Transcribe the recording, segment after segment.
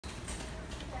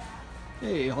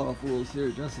Hey, Hall Fools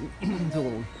here, Jesse. It's a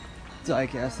little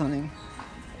diecast hunting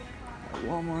at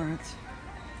Walmart. So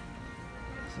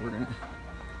we're gonna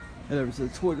head over to the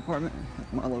toy department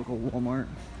at my local Walmart,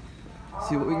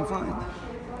 see what we can find.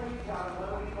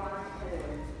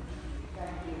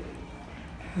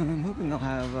 And I'm hoping they'll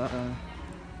have a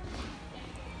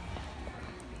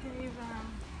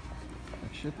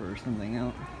shipper or something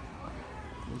out.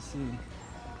 We'll see.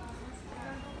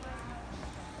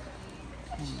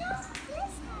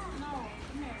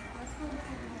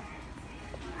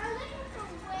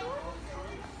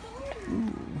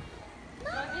 Ooh.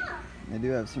 They do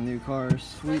have some new cars.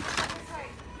 Sweet.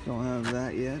 Don't have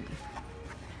that yet.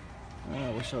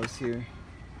 I wish I was here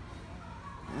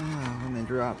when they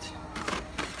dropped.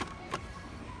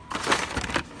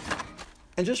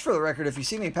 And just for the record, if you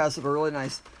see me pass up a really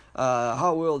nice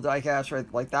Hot Wheel diecast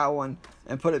right like that one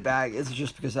and put it back, it's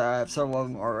just because I have several of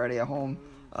them already at home.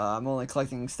 I'm only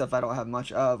collecting stuff I don't have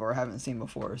much of or haven't seen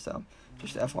before, so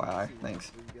just FYI.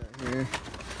 Thanks. Here.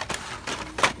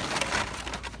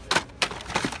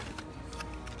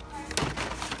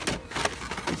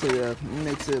 So yeah,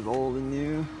 mix of old and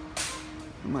new.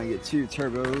 I might get 2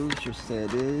 turbos, just say I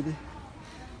did.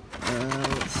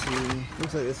 Let's see.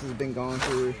 Looks like this has been gone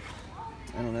through.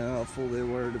 I don't know how full they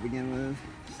were to begin with,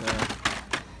 so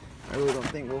I really don't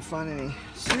think we'll find any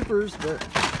supers, but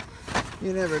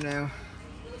you never know.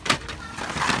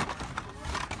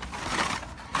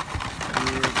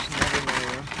 You just never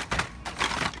know.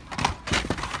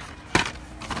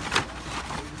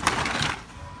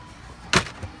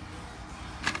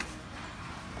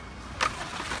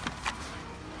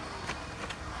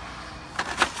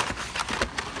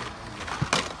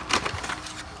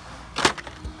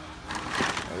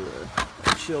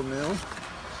 Chill mill.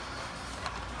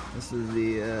 This is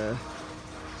the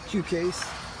Q case.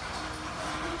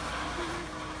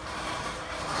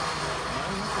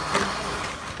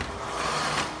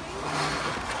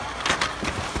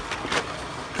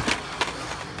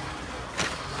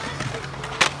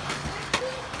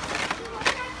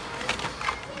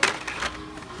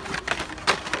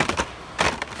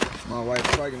 My wife's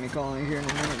probably gonna be calling here in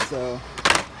a minute, so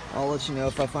I'll let you know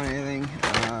if I find anything.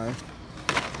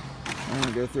 I'm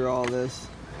gonna go through all this.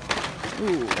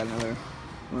 Ooh, got another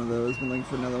one of those. Been looking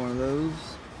for another one of those.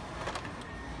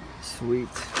 Sweet.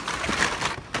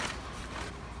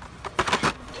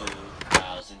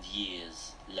 2,000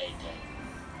 years later.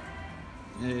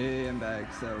 Hey, I'm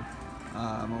back. So,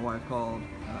 my wife called.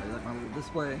 Like my little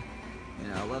display. You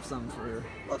know, left some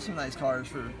nice cars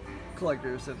for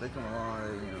collectors if they come along.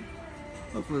 You know,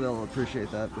 hopefully they'll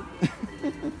appreciate that. But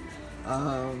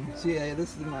so yeah,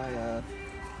 this is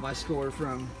my score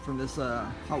from this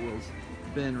Hot Wheels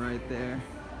bin right there.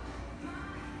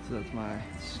 So that's my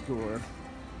score.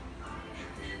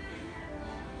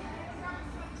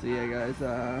 So yeah, guys,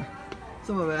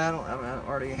 some of it I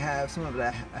already have. Some of it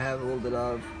I have a little bit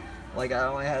of. Like I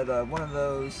only had one of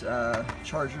those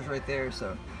chargers right there,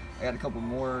 so I got a couple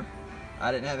more.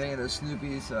 I didn't have any of those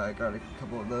Snoopies, so I got a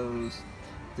couple of those.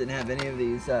 Didn't have any of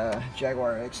these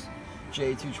Jaguar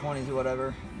XJ220s or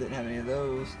whatever. Didn't have any of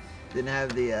those. Didn't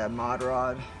have the mod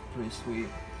rod, pretty sweet.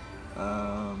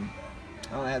 I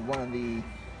only had one of the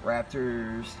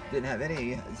Raptors. Didn't have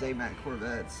any Zamacs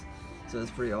Corvettes, so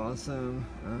that's pretty awesome.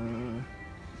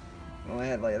 I only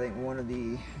had like I think one of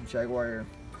the Jaguar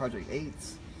Project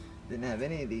 8s. Didn't have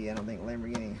any of the I don't think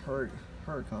Lamborghini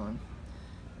Huracan.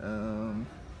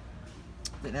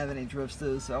 Didn't have any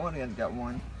Drifsters, so I went and got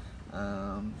one.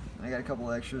 I got a couple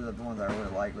extras of the ones I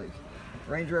really like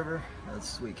Range Rover. That's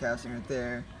a sweet casting right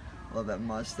there. Love that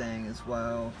Mustang as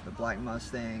well, the black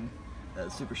Mustang, that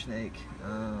Super Snake.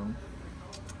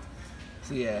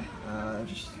 So yeah,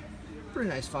 just pretty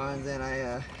nice finds, and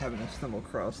I happened to stumble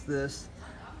across this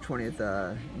 20th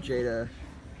Jada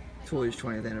Toys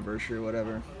 20th anniversary or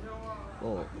whatever.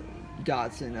 Little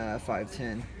Datsun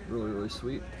 510, really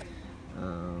sweet.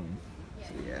 So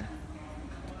yeah,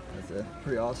 that's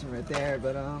pretty awesome right there.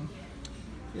 But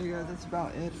yeah, guys, that's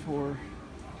about it for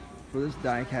this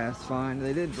diecast find.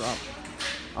 They did drop,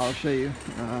 I'll show you,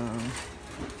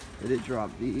 they did drop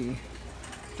the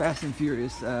Fast and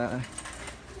Furious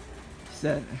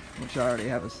set, which I already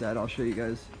have a set. I'll show you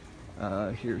guys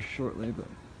here shortly, but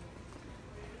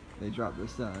they dropped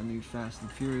this new Fast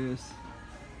and Furious.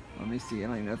 Let me see, I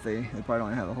don't even know if they probably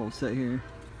don't have the whole set here.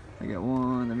 I got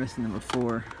one, they're missing number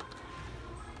 4.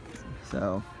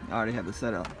 So I already have the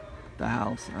set up the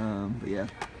house, but yeah.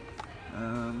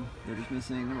 They're just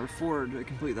missing number 4 to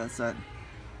complete that set.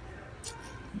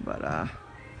 But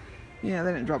yeah,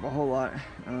 they didn't drop a whole lot.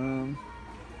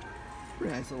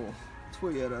 Pretty nice little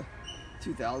Toyota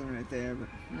 2000 right there, but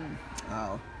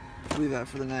leave that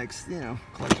for the next, you know,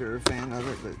 collector or fan of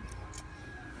it. But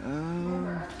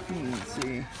let's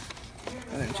see.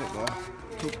 I didn't check the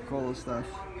Coca-Cola stuff.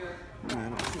 I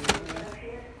don't see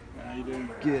it. How you doing?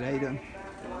 Good. How you doing?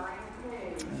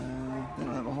 They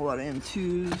don't have a whole lot of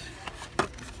M2s.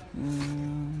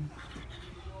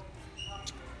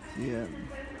 Yeah,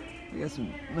 I got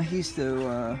some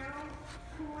Mahisto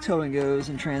tow and goes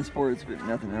and transports, but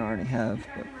nothing I already have.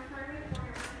 But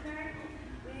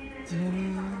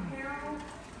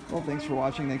well, thanks for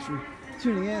watching. Thanks for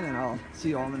tuning in, and I'll see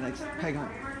you all in the next peg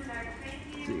hunt.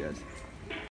 See you guys.